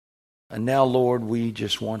And now, Lord, we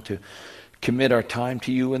just want to commit our time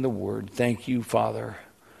to you and the word. Thank you, Father,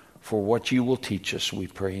 for what you will teach us, we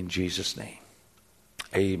pray in Jesus' name.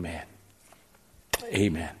 Amen.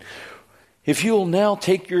 Amen. If you'll now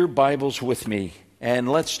take your Bibles with me, and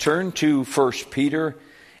let's turn to 1 Peter.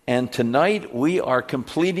 And tonight we are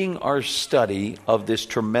completing our study of this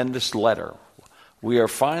tremendous letter.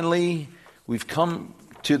 We've come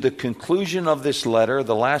to the conclusion of this letter.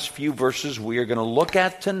 The last few verses we are going to look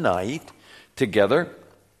at tonight together.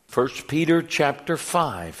 1 Peter chapter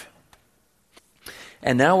 5.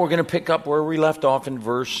 And now we're going to pick up where we left off in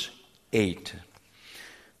verse 8.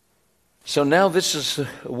 So now this is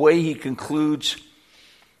the way he concludes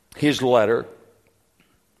his letter,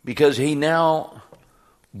 because he now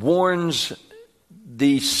warns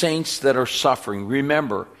the saints that are suffering.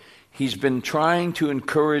 Remember, he's been trying to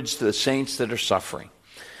encourage the saints that are suffering.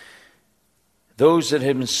 Those that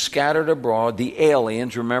have been scattered abroad, the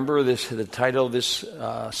aliens. Remember, the title of this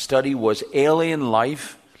study was Alien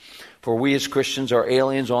Life. For we as Christians are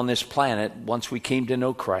aliens on this planet once we came to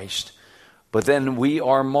know Christ. But then we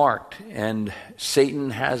are marked, and Satan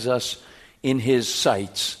has us in his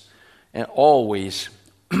sights, and always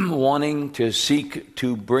wanting to seek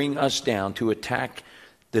to bring us down, to attack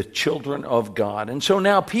the children of God. And so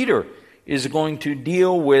now Peter is going to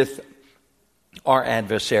deal with our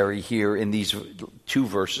adversary here in these two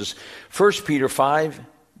verses. 1 Peter 5,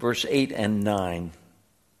 verse 8 and 9.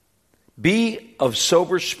 Be of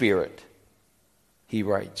sober spirit, he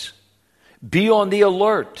writes. Be on the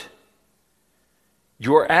alert.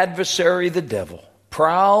 Your adversary, the devil,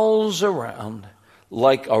 prowls around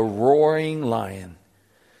like a roaring lion,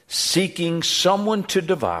 seeking someone to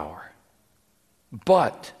devour.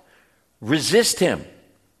 But resist him,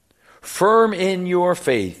 firm in your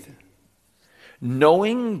faith,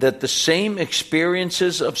 knowing that the same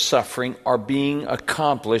experiences of suffering are being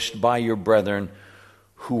accomplished by your brethren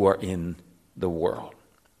who are in the world.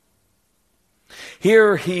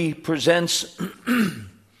 Here he presents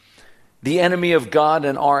the enemy of God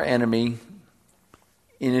and our enemy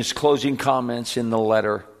in his closing comments in the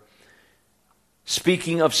letter,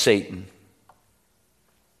 speaking of Satan.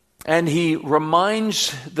 And he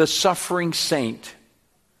reminds the suffering saint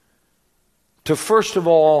to first of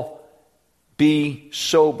all be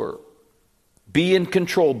sober, be in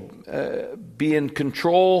control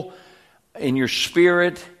in your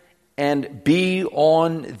spirit, and be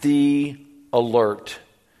on the alert.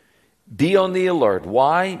 Be on the alert.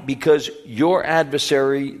 Why? Because your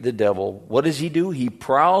adversary, the devil, what does he do? He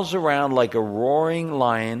prowls around like a roaring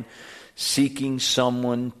lion, seeking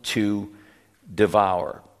someone to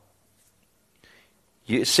devour.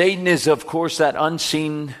 Satan is, of course, that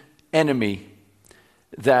unseen enemy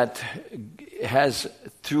that has,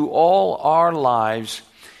 through all our lives,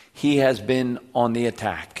 he has been on the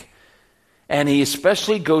attack. And he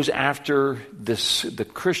especially goes after the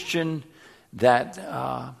Christian that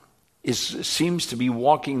seems to be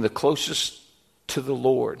walking the closest to the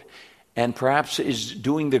Lord, and perhaps is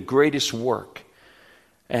doing the greatest work.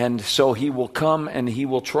 And so he will come and he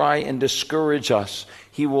will try and discourage us.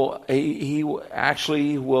 He will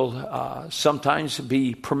sometimes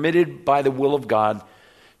be permitted by the will of God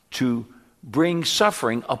to bring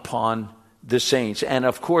suffering upon the saints. And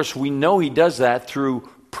of course, we know he does that through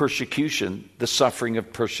persecution, the suffering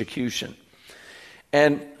of persecution.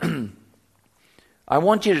 And I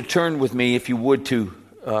want you to turn with me, if you would, to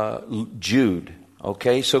Jude.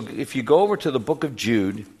 Okay, so if you go over to the book of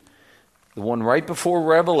Jude, the one right before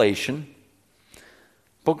Revelation,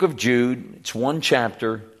 book of Jude, it's one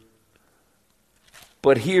chapter.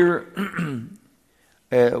 But here,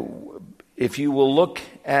 if you will look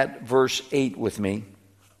at verse 8 with me.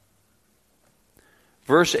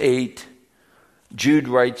 Verse 8, Jude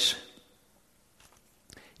writes,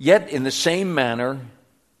 "Yet in the same manner,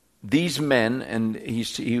 these men," and he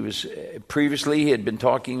had been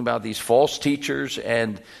talking about these false teachers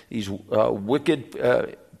and these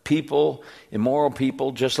wicked people, immoral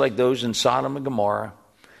people, just like those in Sodom and Gomorrah.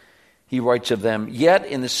 He writes of them, "Yet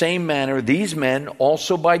in the same manner, these men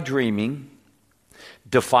also by dreaming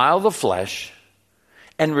defile the flesh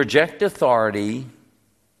and reject authority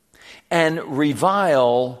and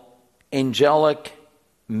revile angelic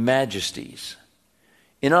majesties."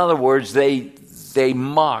 In other words, they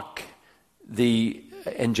mock the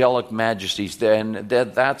angelic majesties. Then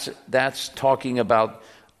that's talking about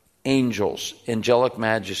angels, angelic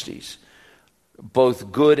majesties,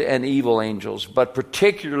 both good and evil angels, but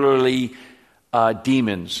particularly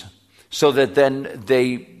demons, so that then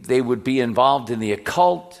they would be involved in the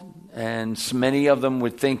occult, and many of them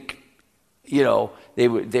would think, they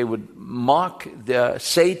would mock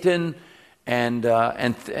Satan and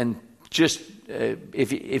just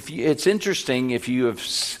if it's interesting if you have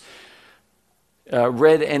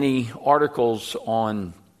read any articles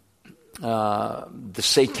on the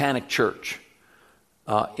Satanic Church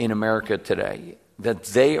in America today, that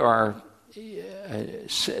they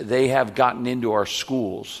have gotten into our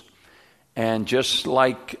schools, and just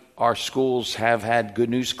like our schools have had Good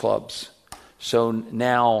News Clubs, so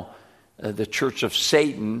now the Church of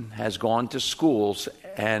Satan has gone to schools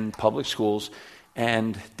and public schools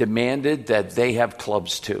and demanded that they have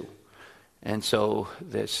clubs too. And so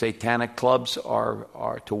the satanic clubs are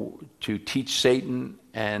to teach Satan,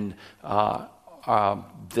 and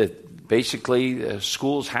basically the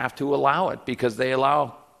schools have to allow it because they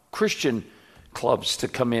allow Christian clubs to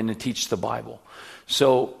come in and teach the Bible.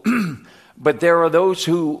 So, but there are those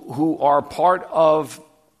who are part of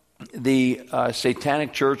the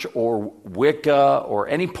Satanic Church or Wicca or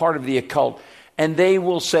any part of the occult, and they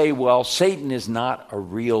will say, well, Satan is not a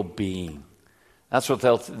real being. That's what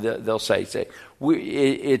they'll say.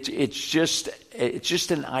 It's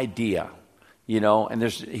just an idea, and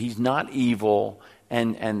he's not evil,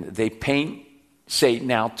 and they paint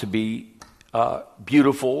Satan out to be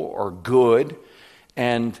beautiful or good,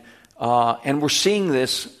 and we're seeing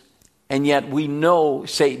this, and yet we know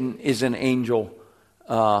Satan is an angel,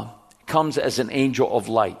 comes as an angel of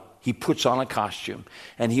light. He puts on a costume,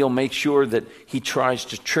 and he'll make sure that he tries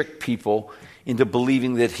to trick people into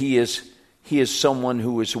believing that he is someone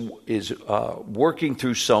who is working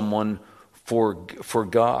through someone for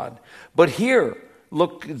God. But here,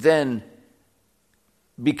 look then,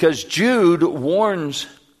 because Jude warns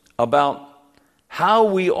about how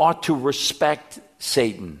we ought to respect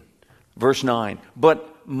Satan. Verse 9,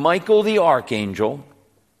 but Michael the archangel,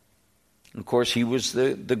 of course he was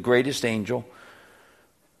the greatest angel,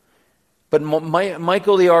 but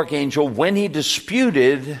Michael the archangel, when he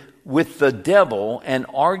disputed with the devil and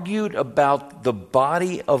argued about the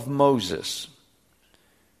body of Moses.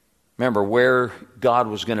 Remember where God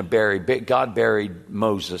was going to bury. God buried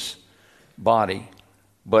Moses' body,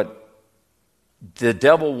 but the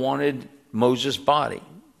devil wanted Moses' body,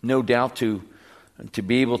 no doubt to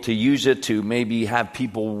be able to use it to maybe have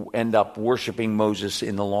people end up worshiping Moses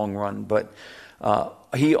in the long run. But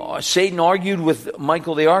Satan argued with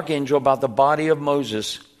Michael the archangel about the body of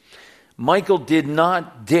Moses. Michael did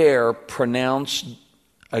not dare pronounce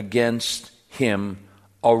against him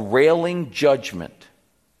a railing judgment.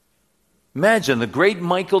 Imagine, the great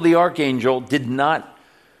Michael the archangel did not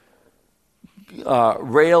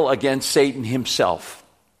rail against Satan himself.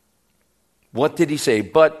 What did he say?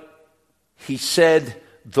 But he said,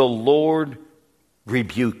 the Lord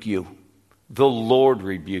rebuke you. The Lord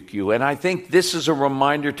rebuke you. And I think this is a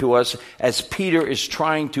reminder to us as Peter is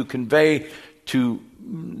trying to convey to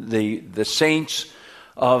the saints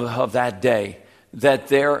of that day that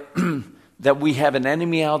that we have an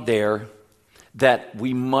enemy out there that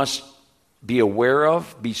we must be aware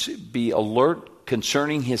of, be alert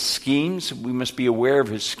concerning his schemes. We must be aware of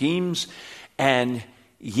his schemes, and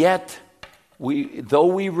yet though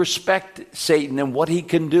we respect Satan and what he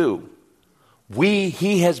can do,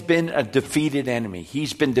 he has been a defeated enemy.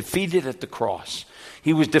 He's been defeated at the cross.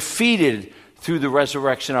 He was defeated through the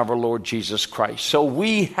resurrection of our Lord Jesus Christ. So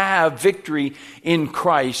we have victory in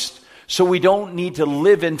Christ, so we don't need to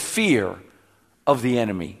live in fear of the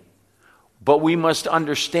enemy. But we must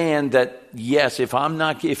understand that, yes, if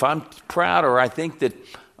I'm proud, or I think that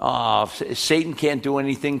Satan can't do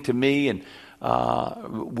anything to me, and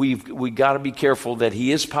we got to be careful that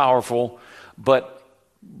he is powerful, but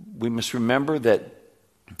we must remember that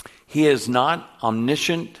he is not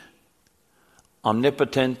omniscient,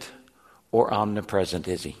 omnipotent, or omnipresent,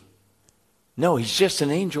 is he? No, he's just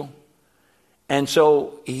an angel. And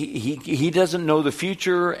so he doesn't know the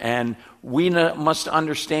future, and we must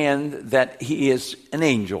understand that he is an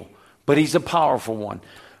angel, but he's a powerful one.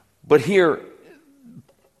 But here,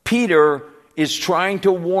 Peter is trying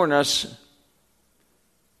to warn us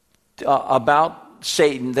about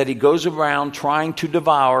Satan, that he goes around trying to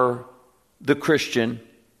devour the Christian.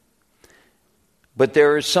 But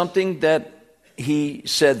there is something that he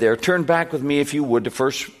said there. Turn back with me, if you would, to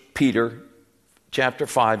 1 Peter chapter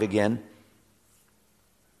 5 again.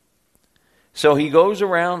 So he goes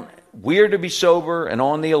around, we are to be sober and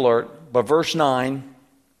on the alert. But verse 9,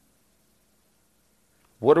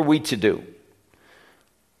 what are we to do?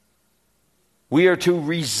 We are to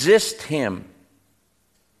resist him,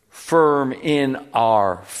 firm in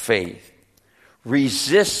our faith.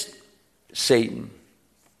 Resist Satan.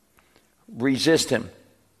 Resist him.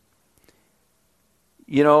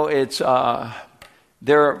 It's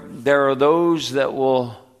there are those that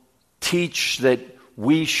will teach that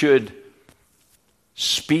we should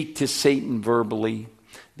speak to Satan verbally,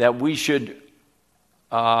 that we should,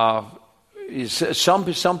 some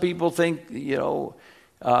people think, we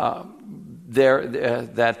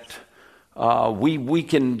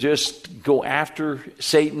can just go after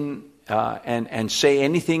Satan and say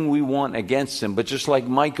anything we want against him. But just like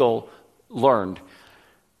Michael learned,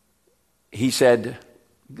 he said,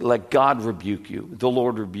 let God rebuke you, the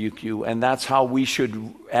Lord rebuke you. And that's how we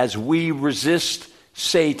should, as we resist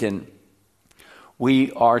Satan,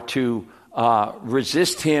 we are to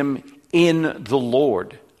resist him in the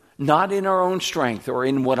Lord, not in our own strength or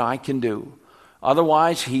in what I can do.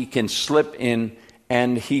 Otherwise, he can slip in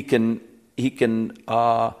and he can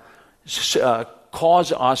cause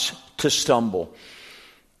us to stumble.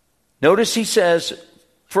 Notice he says,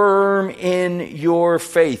 firm in your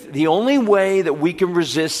faith. The only way that we can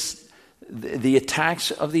resist the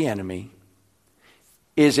attacks of the enemy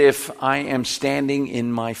is if I am standing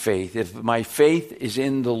in my faith. If my faith is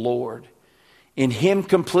in the Lord, in him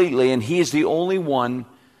completely, and he is the only one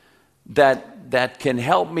that can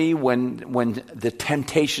help me when the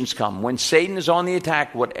temptations come. When Satan is on the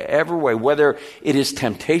attack, whatever way, whether it is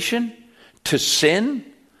temptation to sin,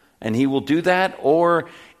 and he will do that, or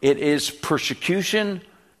it is persecution,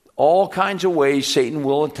 all kinds of ways Satan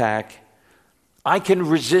will attack, I can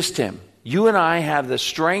resist him. You and I have the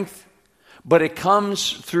strength, but it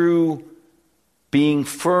comes through being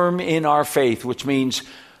firm in our faith, which means,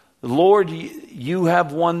 Lord, you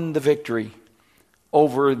have won the victory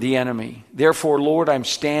over the enemy. Therefore, Lord, I'm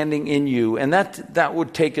standing in you. And that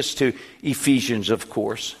would take us to Ephesians, of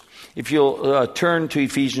course. If you'll turn to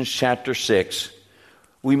Ephesians chapter 6,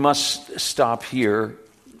 we must stop here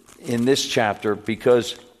in this chapter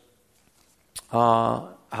because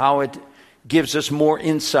how it gives us more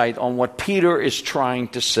insight on what Peter is trying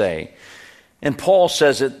to say. And Paul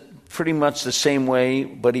says it pretty much the same way,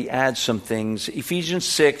 but he adds some things. Ephesians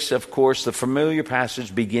 6, of course, the familiar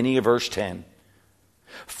passage beginning of verse 10.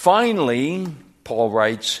 Finally, Paul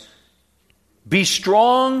writes, be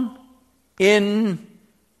strong in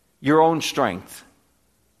your own strength.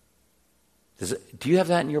 Do you have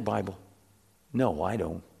that in your Bible? No, I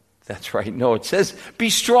don't. That's right. No, it says,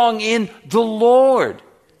 be strong in the Lord.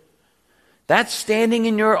 That's standing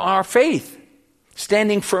in our faith.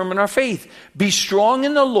 Standing firm in our faith. Be strong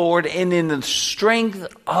in the Lord and in the strength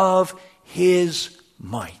of his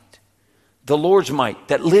might. The Lord's might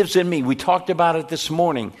that lives in me. We talked about it this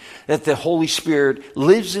morning, that the Holy Spirit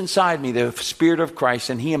lives inside me, the Spirit of Christ,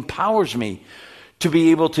 and he empowers me to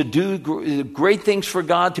be able to do great things for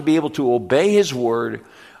God, to be able to obey his word,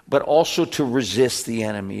 but also to resist the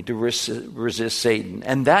enemy, to resist Satan.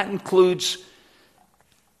 And that includes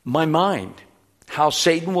my mind, how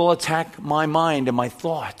Satan will attack my mind and my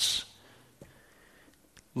thoughts.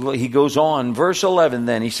 He goes on, verse 11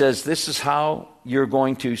 then, he says, this is how you're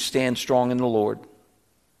going to stand strong in the Lord.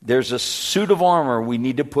 There's a suit of armor we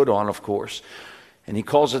need to put on, of course. And he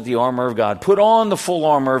calls it the armor of God. Put on the full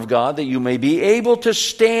armor of God that you may be able to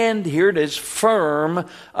stand, here it is, firm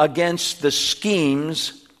against the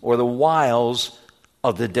schemes or the wiles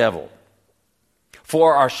of the devil.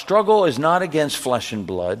 For our struggle is not against flesh and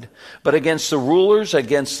blood, but against the rulers,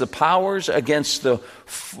 against the powers, against the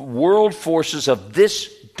world forces of this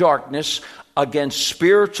darkness, against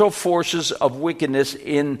spiritual forces of wickedness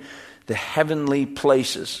in the heavenly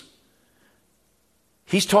places.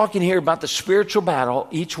 He's talking here about the spiritual battle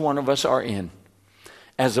each one of us are in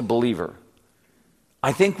as a believer.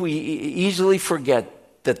 I think we easily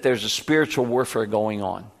forget that there's a spiritual warfare going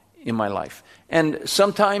on in my life. And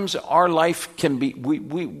sometimes our life can be,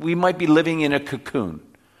 we might be living in a cocoon.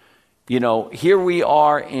 Here we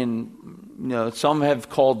are in, some have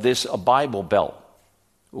called this a Bible Belt.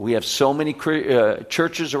 We have so many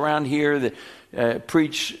churches around here that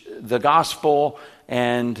preach the gospel,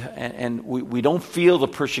 and we don't feel the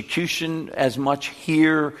persecution as much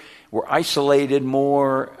here. We're isolated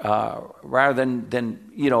more rather than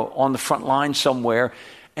on the front line somewhere.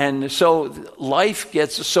 And so life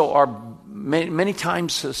gets, many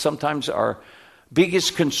times, sometimes our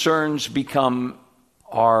biggest concerns become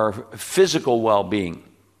our physical well-being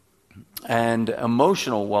and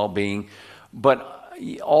emotional well-being, but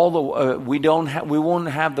we won't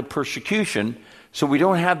have the persecution, so we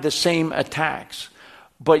don't have the same attacks.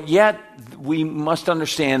 But yet we must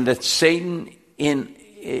understand that Satan,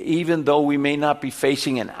 even though we may not be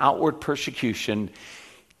facing an outward persecution,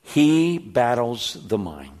 he battles the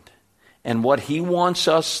mind. And what he wants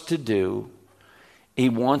us to do, he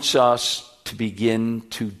wants us to begin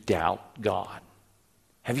to doubt God.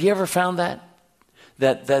 Have you ever found that?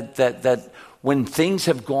 That when things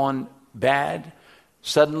have gone bad,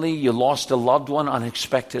 suddenly you lost a loved one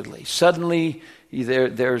unexpectedly. Suddenly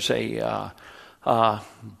there's a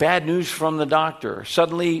bad news from the doctor.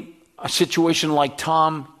 Suddenly, a situation like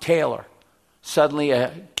Tom Taylor. Suddenly,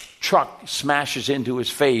 a truck smashes into his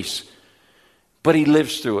face, but he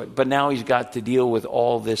lives through it. But now he's got to deal with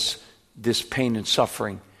all this pain and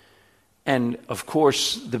suffering. And of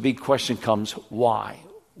course, the big question comes, why?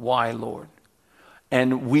 Why, Lord?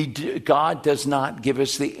 And God does not give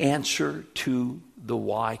us the answer to the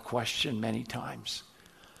why question many times.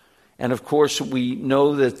 And of course, we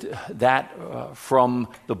know that from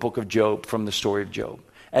the book of Job, from the story of Job.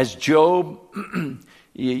 As Job,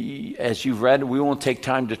 as you've read, we won't take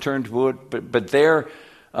time to turn to it, but there,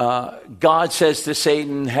 God says to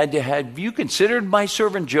Satan, have you considered my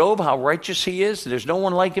servant Job, how righteous he is? There's no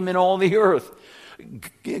one like him in all the earth.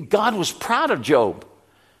 God was proud of Job.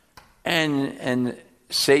 And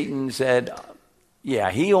Satan said, yeah,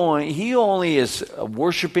 he only is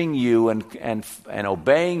worshiping you and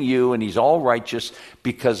obeying you, and he's all righteous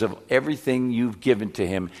because of everything you've given to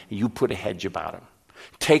him. You put a hedge about him.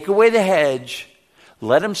 Take away the hedge,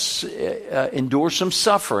 let him endure some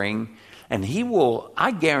suffering, and he will,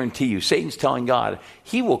 I guarantee you, Satan's telling God,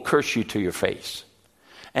 he will curse you to your face.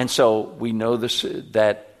 And so we know this,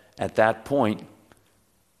 that at that point,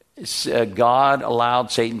 God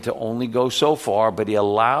allowed Satan to only go so far, but he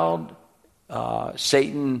allowed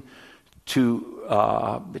Satan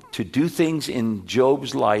to do things in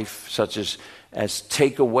Job's life, such as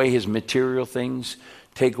take away his material things,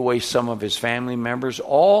 take away some of his family members,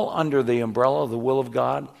 all under the umbrella of the will of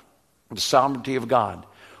God, the sovereignty of God.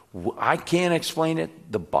 I can't explain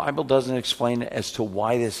it. The Bible doesn't explain it as to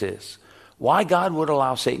why this is. Why God would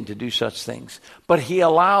allow Satan to do such things. But he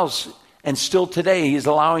allows, and still today, he's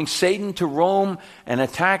allowing Satan to roam and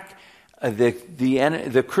attack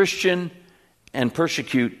the Christian and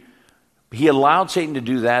persecute. He allowed Satan to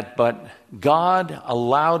do that, but God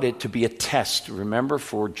allowed it to be a test, remember,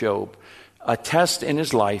 for Job. A test in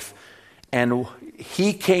his life, and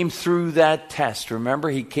he came through that test. Remember,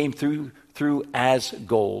 he came through as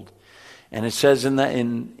gold. And it says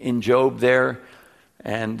in Job there,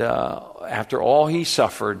 and after all he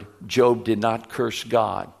suffered, Job did not curse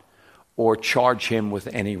God or charge him with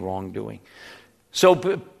any wrongdoing. So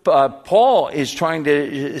Paul is trying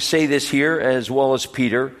to say this here as well as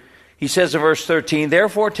Peter. He says in verse 13,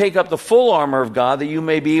 therefore take up the full armor of God that you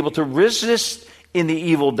may be able to resist in the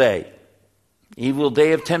evil day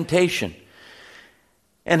of temptation.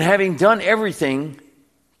 And having done everything,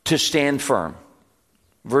 to stand firm.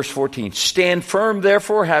 Verse 14, stand firm,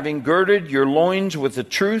 therefore, having girded your loins with the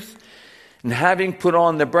truth, and having put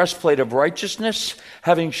on the breastplate of righteousness,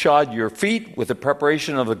 having shod your feet with the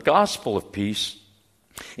preparation of the gospel of peace,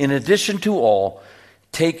 in addition to all,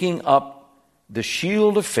 taking up the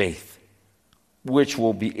shield of faith, which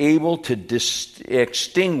will be able to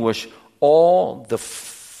extinguish all the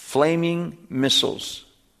flaming missiles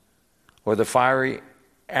or the fiery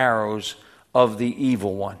arrows of the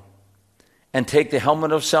evil one, and take the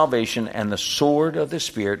helmet of salvation and the sword of the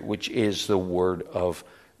Spirit, which is the word of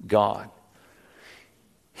God.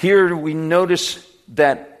 Here we notice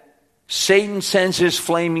that Satan sends his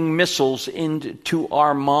flaming missiles into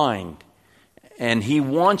our mind, and he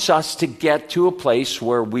wants us to get to a place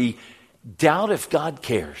where we doubt if God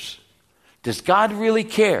cares. Does God really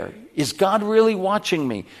care? Is God really watching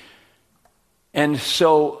me? And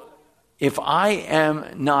so if I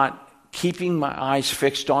am not keeping my eyes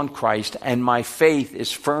fixed on Christ and my faith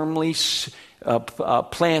is firmly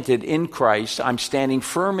planted in Christ, I'm standing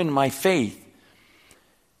firm in my faith,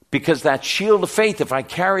 because that shield of faith, if I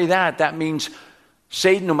carry that means,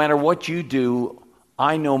 Satan, no matter what you do,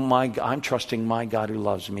 I know I'm trusting my God who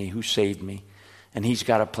loves me, who saved me, and he's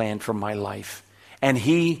got a plan for my life. And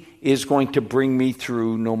he is going to bring me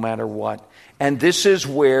through no matter what. And this is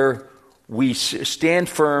where we stand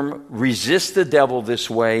firm, resist the devil this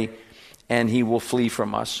way, and he will flee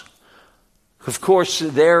from us. Of course,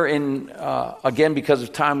 there again, because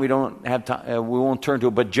of time, we don't have time, we won't turn to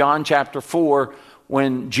it, but John chapter 4,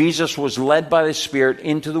 when Jesus was led by the Spirit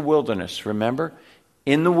into the wilderness, remember?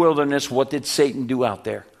 In the wilderness, what did Satan do out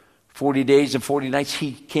there? 40 days and 40 nights,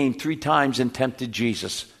 he came 3 times and tempted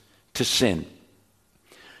Jesus to sin.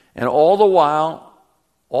 And all the while,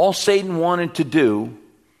 all Satan wanted to do,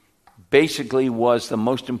 basically the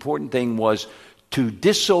most important thing was to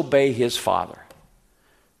disobey his Father.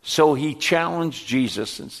 So he challenged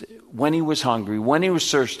Jesus when he was hungry, when he was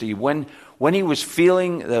thirsty, when he was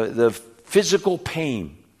feeling the physical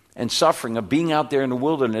pain and suffering of being out there in the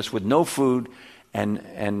wilderness with no food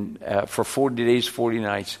and for 40 days, 40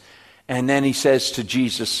 nights. And then he says to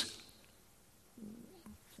Jesus,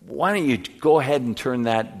 why don't you go ahead and turn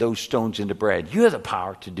those stones into bread? You have the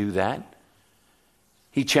power to do that.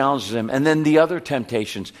 He challenges him. And then the other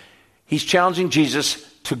temptations. He's challenging Jesus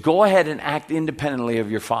to go ahead and act independently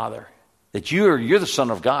of your Father. That you're the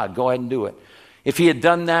Son of God. Go ahead and do it. If he had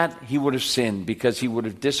done that, he would have sinned because he would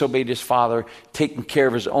have disobeyed his Father, taken care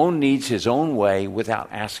of his own needs his own way without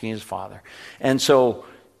asking his Father. And so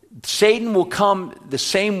Satan will come the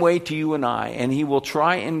same way to you and I, and he will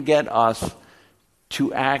try and get us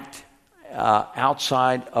to act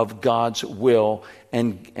outside of God's will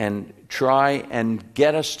and try and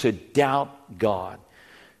get us to doubt God,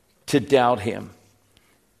 to doubt him.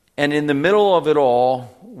 And in the middle of it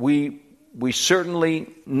all, we certainly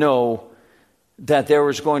know that there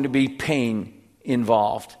was going to be pain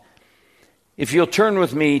involved. If you'll turn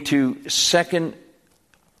with me to 2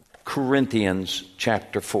 Corinthians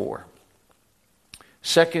chapter 4.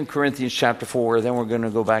 2 Corinthians chapter 4, then we're going to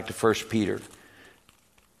go back to 1 Peter.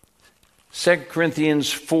 2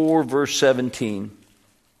 Corinthians 4, verse 17.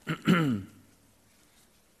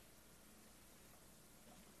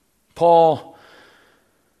 Paul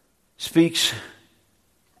speaks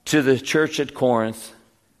to the church at Corinth,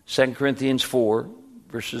 2 Corinthians 4,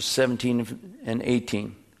 verses 17 and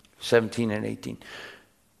 18. 17 and 18.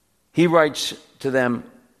 He writes to them,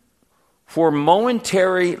 "For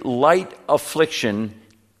momentary light affliction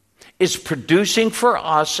is producing for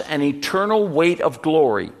us an eternal weight of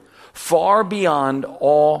glory, far beyond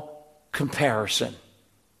all comparison.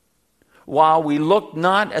 While we look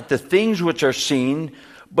not at the things which are seen,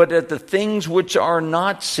 but at the things which are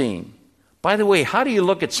not seen." By the way, how do you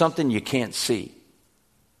look at something you can't see?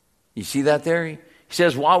 You see that there? He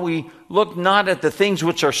says, while we look not at the things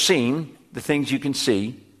which are seen, the things you can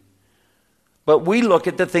see, but we look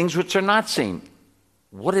at the things which are not seen.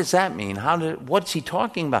 What does that mean? What's he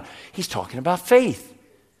talking about? He's talking about faith.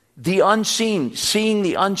 The unseen, seeing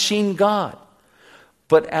the unseen God.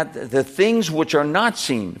 But at the things which are not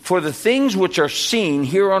seen. For the things which are seen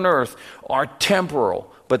here on earth are temporal,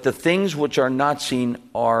 but the things which are not seen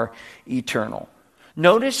are eternal.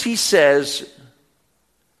 Notice he says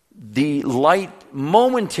the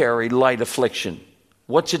momentary light affliction.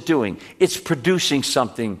 What's it doing? It's producing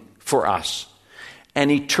something for us.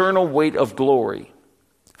 An eternal weight of glory,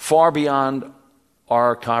 far beyond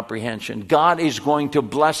our comprehension. God is going to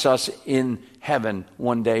bless us in heaven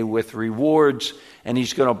one day with rewards, and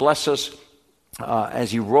he's going to bless us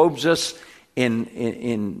as he robes us in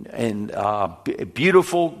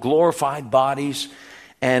beautiful, glorified bodies.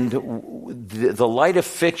 And the light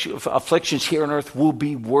afflictions here on earth will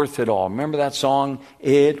be worth it all. Remember that song?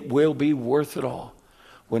 It will be worth it all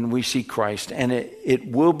when we see Christ. And it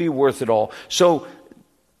will be worth it all. So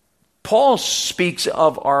Paul speaks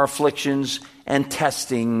of our afflictions and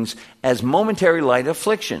testings as momentary light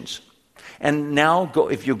afflictions. And now,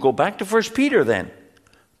 if you go back to 1 Peter then.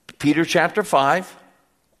 Peter chapter 5.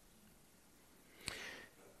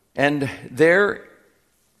 And there...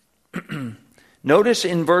 Notice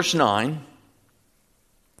in verse 9,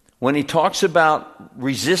 when he talks about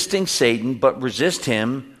resisting Satan, but resist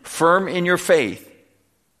him, firm in your faith.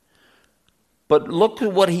 But look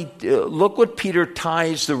at what Peter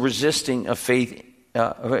ties the resisting of faith,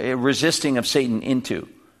 resisting of Satan into,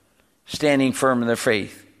 standing firm in their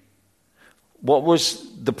faith. What was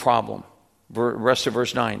the problem? Rest of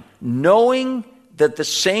verse 9. Knowing that the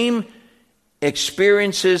same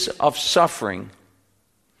experiences of suffering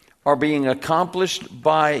are being accomplished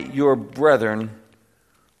by your brethren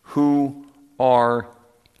who are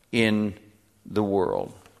in the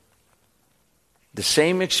world. The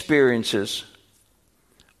same experiences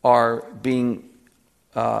are being,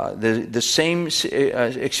 the same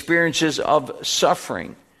experiences of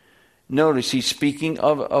suffering. Notice he's speaking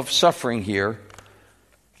of suffering here,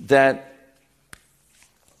 that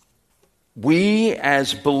we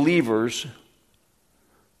as believers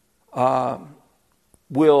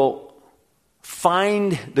will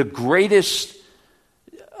find the greatest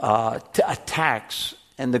attacks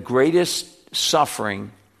and the greatest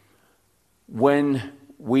suffering when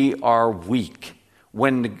we are weak.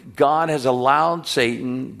 When God has allowed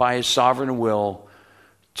Satan, by his sovereign will,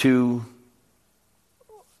 to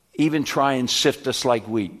even try and sift us like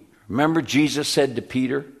wheat. Remember Jesus said to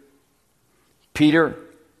Peter, Peter,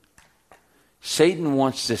 Satan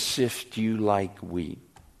wants to sift you like wheat.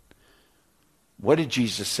 What did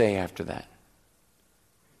Jesus say after that?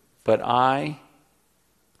 But I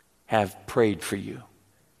have prayed for you,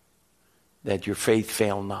 that your faith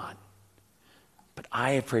fail not. But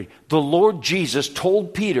I have prayed. The Lord Jesus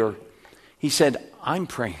told Peter, he said, I'm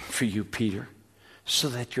praying for you, Peter, so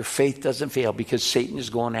that your faith doesn't fail, because Satan is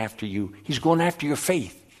going after you. He's going after your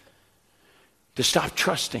faith. To stop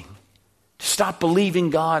trusting. To stop believing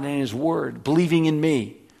God and his word. Believing in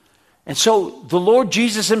me. And so the Lord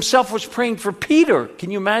Jesus himself was praying for Peter.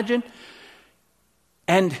 Can you imagine?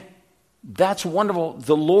 And that's wonderful.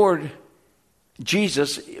 The Lord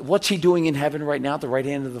Jesus, what's he doing in heaven right now at the right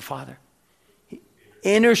hand of the Father?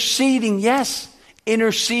 Interceding, yes.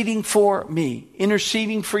 Interceding for me.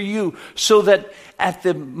 Interceding for you. So that at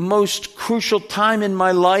the most crucial time in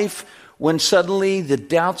my life, when suddenly the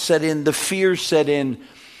doubt set in, the fear set in,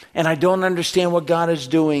 and I don't understand what God is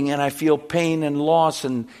doing, and I feel pain and loss,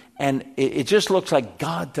 and it just looks like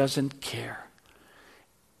God doesn't care.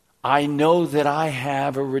 I know that I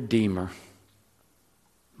have a Redeemer,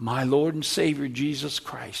 my Lord and Savior, Jesus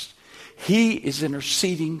Christ. He is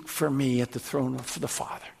interceding for me at the throne of the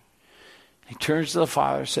Father. He turns to the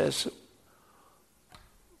Father and says,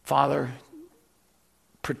 Father,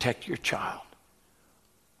 protect your child.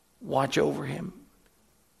 Watch over him.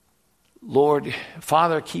 Lord,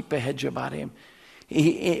 Father, keep a hedge about him.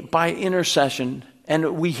 By intercession,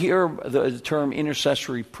 and we hear the term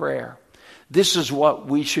intercessory prayer. This is what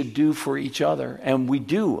we should do for each other, and we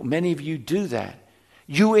do. Many of you do that.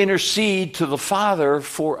 You intercede to the Father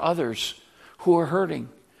for others who are hurting,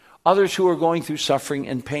 others who are going through suffering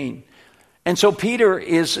and pain. And so Peter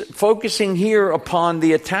is focusing here upon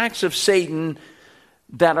the attacks of Satan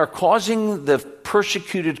that are causing the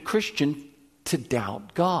persecuted Christian to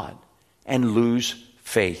doubt God and lose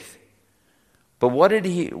faith. But what did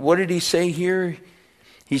he say here?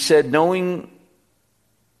 He said,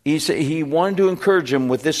 he wanted to encourage him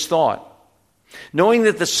with this thought. Knowing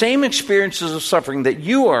that the same experiences of suffering that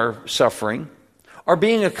you are suffering are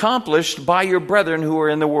being accomplished by your brethren who are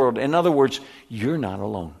in the world. In other words, you're not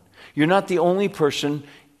alone. You're not the only person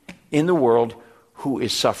in the world who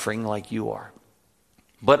is suffering like you are.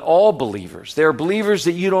 But all believers, there are believers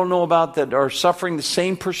that you don't know about that are suffering the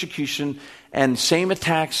same persecution and same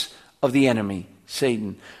attacks of the enemy,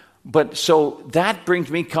 Satan. But so that brings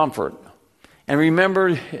me comfort. And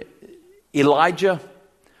remember Elijah,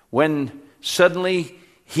 when suddenly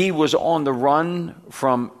he was on the run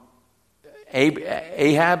from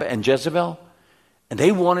Ahab and Jezebel, and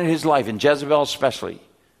they wanted his life, and Jezebel especially,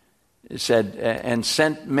 said, and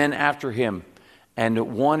sent men after him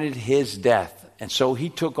and wanted his death. And so he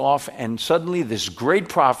took off, and suddenly this great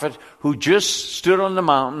prophet who just stood on the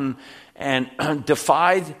mountain and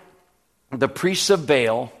defied the priests of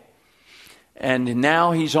Baal, and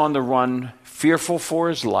now he's on the run, fearful for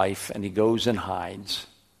his life, and he goes and hides.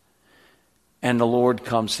 And the Lord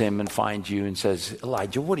comes to him and finds you and says,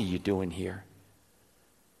 Elijah, what are you doing here?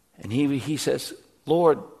 And he says,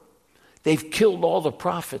 Lord, they've killed all the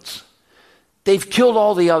prophets. They've killed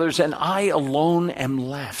all the others, and I alone am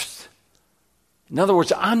left. In other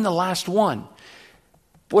words, I'm the last one.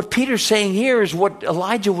 What Peter's saying here is what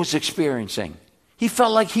Elijah was experiencing. He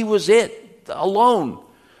felt like he was it, alone.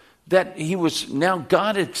 That he was, now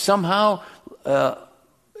God had somehow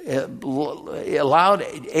allowed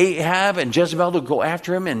Ahab and Jezebel to go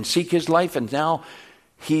after him and seek his life, and now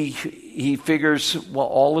he figures, well,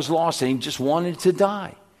 all is lost, and he just wanted to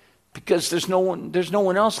die because there's no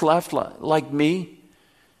one else left like me.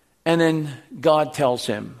 And then God tells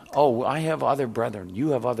him, oh, I have other brethren. You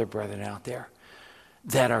have other brethren out there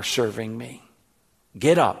that are serving me.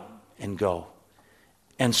 Get up and go.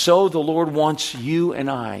 And so the Lord wants you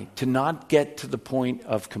and I to not get to the point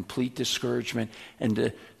of complete discouragement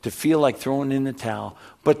and to feel like throwing in the towel,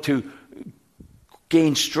 but to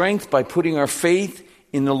gain strength by putting our faith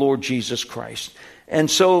in the Lord Jesus Christ.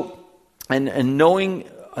 And so, and knowing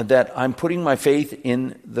that I'm putting my faith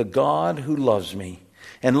in the God who loves me.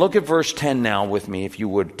 And look at verse 10 now with me, if you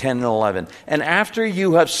would, 10 and 11. And after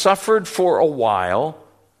you have suffered for a little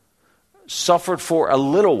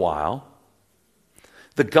while,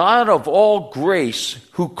 the God of all grace,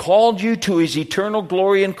 who called you to his eternal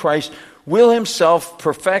glory in Christ, will himself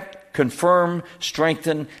perfect, confirm,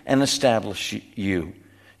 strengthen, and establish you.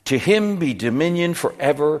 To him be dominion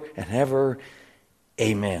forever and ever.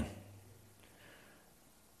 Amen.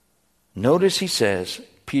 Notice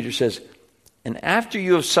Peter says, and after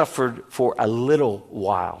you have suffered for a little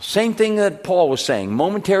while, same thing that Paul was saying,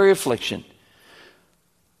 momentary affliction.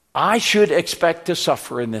 I should expect to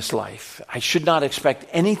suffer in this life. I should not expect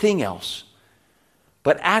anything else.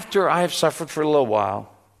 But after I have suffered for a little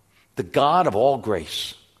while, the God of all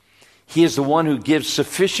grace, he is the one who gives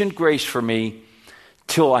sufficient grace for me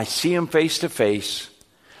till I see him face to face.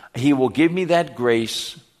 He will give me that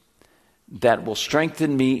grace that will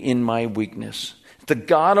strengthen me in my weakness. The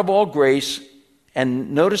God of all grace,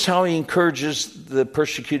 and notice how he encourages the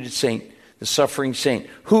persecuted saint, the suffering saint,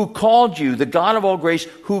 who called you, the God of all grace,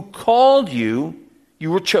 who called you,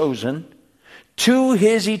 you were chosen, to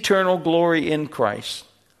his eternal glory in Christ.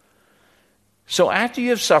 So after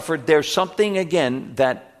you have suffered, there's something again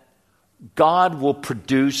that God will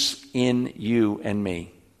produce in you and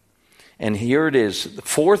me. And here it is,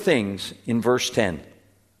 4 things in verse 10.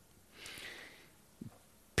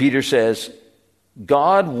 Peter says,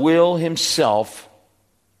 God will himself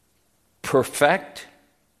perfect,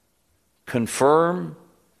 confirm,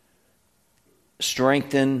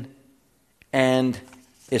 strengthen, and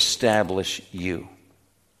establish you.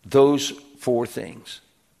 Those 4 things.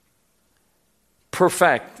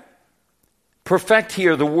 Perfect. Perfect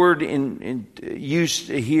here, the word used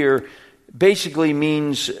here basically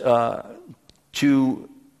means to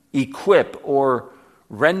equip or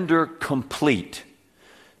render complete.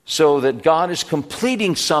 So that God is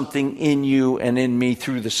completing something in you and in me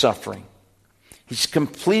through the suffering. He's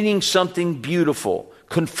completing something beautiful,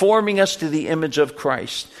 conforming us to the image of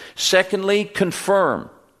Christ. Secondly, confirm.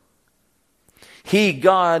 He,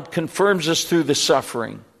 God, confirms us through the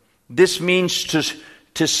suffering. This means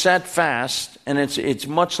to set fast, and it's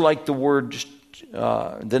much like the word,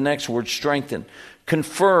 the next word, strengthen.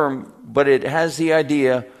 Confirm, but it has the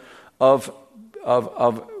idea of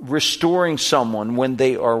restoring someone when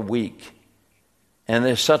they are weak.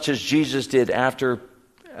 And such as Jesus did after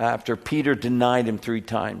Peter denied him 3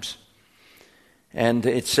 times. And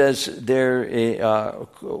it says there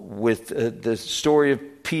with the story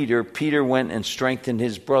of Peter went and strengthened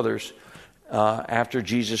his brothers after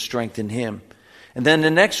Jesus strengthened him. And then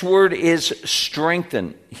the next word is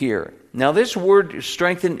strengthen here. Now this word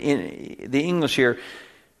strengthen in the English here,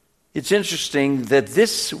 it's interesting that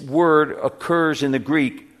this word occurs in the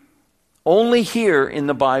Greek only here in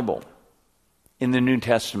the Bible, in the New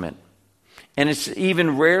Testament. And it's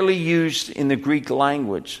even rarely used in the Greek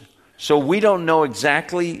language. So we don't know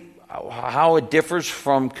exactly how it differs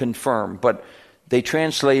from confirm, but they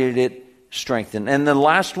translated it strengthen. And the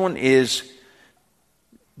last one is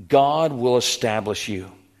God will establish you.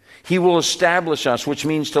 He will establish us, which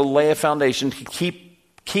means to lay a foundation, to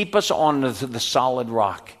keep us on the solid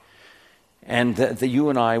rock. And that you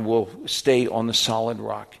and I will stay on the solid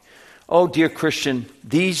rock. Oh, dear Christian,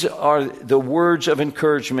 these are the words of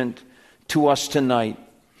encouragement to us tonight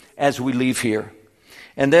as we leave here.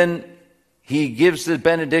 And then he gives the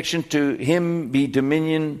benediction, to him be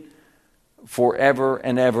dominion forever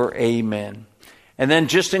and ever. Amen. And then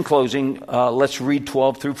just in closing, let's read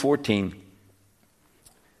 12 through 14.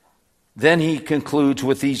 Then he concludes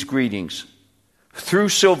with these greetings. Through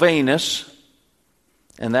Silvanus,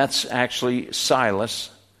 and that's actually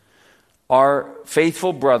Silas, our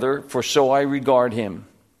faithful brother, for so I regard him,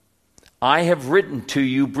 I have written to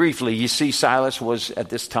you briefly. You see, Silas was at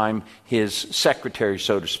this time his secretary,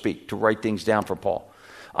 so to speak, to write things down for Paul.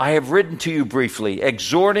 I have written to you briefly,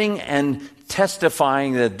 exhorting and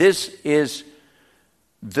testifying that this is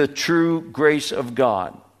the true grace of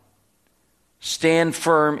God. Stand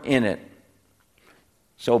firm in it.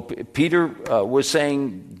 So Peter was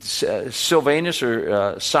saying Silvanus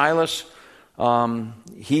or Silas,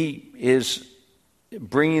 he is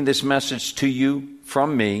bringing this message to you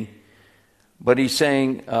from me. But he's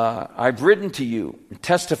saying, I've written to you,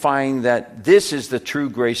 testifying that this is the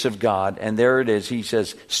true grace of God. And there it is. He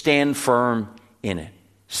says, stand firm in it.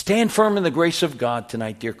 Stand firm in the grace of God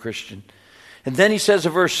tonight, dear Christian. And then he says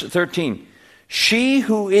in verse 13, she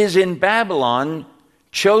who is in Babylon,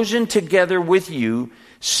 chosen together with you,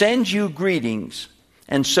 sends you greetings.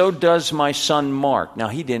 And so does my son Mark. Now,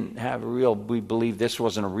 he didn't have we believe this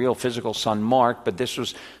wasn't a real physical son Mark, but this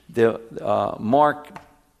was the Mark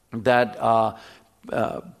that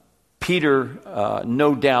Peter,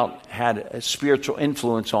 no doubt, had a spiritual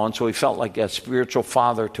influence on, so he felt like a spiritual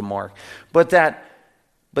father to Mark. But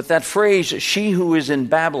that phrase, she who is in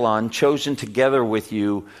Babylon, chosen together with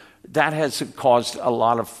you, that has caused a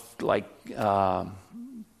lot of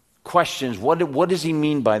questions. What does he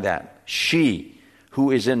mean by that? She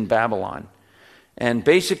who is in Babylon. And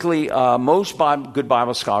basically, most good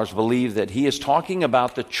Bible scholars believe that he is talking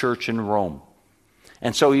about the church in Rome.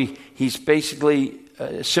 And so he's basically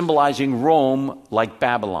symbolizing Rome like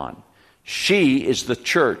Babylon. She is the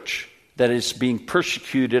church that is being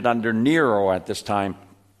persecuted under Nero at this time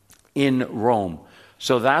in Rome.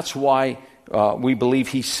 So that's why we believe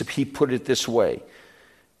he put it this way.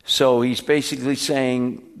 So he's basically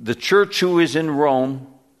saying the church who is in Rome,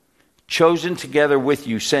 chosen together with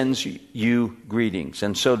you, sends you greetings.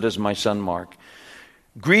 And so does my son Mark.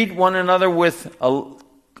 Greet one another with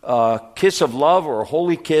a kiss of love or a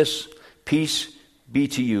holy kiss. Peace be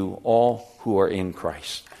to you, all who are in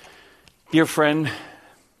Christ. Dear friend,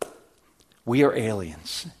 we are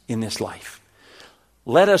aliens in this life.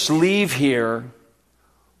 Let us leave here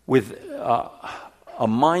with a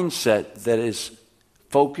mindset that is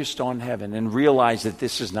focused on heaven and realize that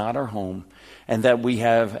this is not our home and that we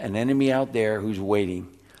have an enemy out there who's waiting,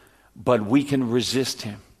 but we can resist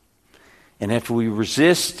him. And if we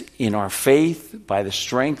resist in our faith by the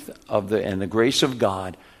strength and the grace of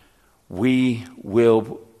God, we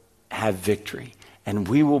will have victory, and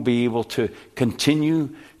we will be able to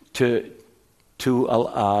continue to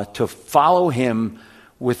follow him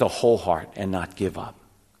with a whole heart and not give up.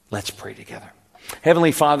 Let's pray together.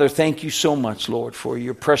 Heavenly Father, thank you so much, Lord, for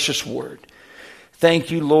your precious word.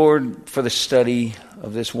 Thank you, Lord, for the study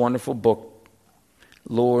of this wonderful book.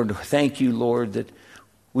 Lord, thank you, Lord, that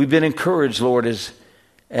we've been encouraged, Lord,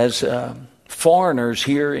 as foreigners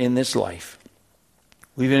here in this life.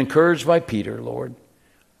 We've been encouraged by Peter, Lord.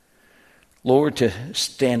 Lord, to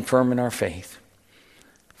stand firm in our faith.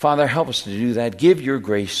 Father, help us to do that. Give your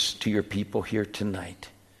grace to your people here tonight.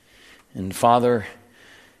 And Father,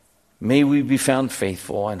 may we be found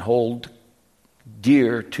faithful and hold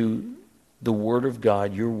dear to the Word of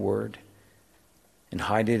God, your Word, and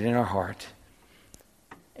hide it in our heart.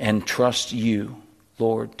 And trust you,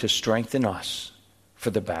 Lord, to strengthen us for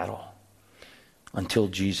the battle until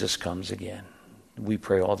Jesus comes again. We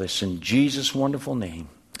pray all this in Jesus' wonderful name.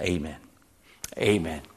 Amen. Amen.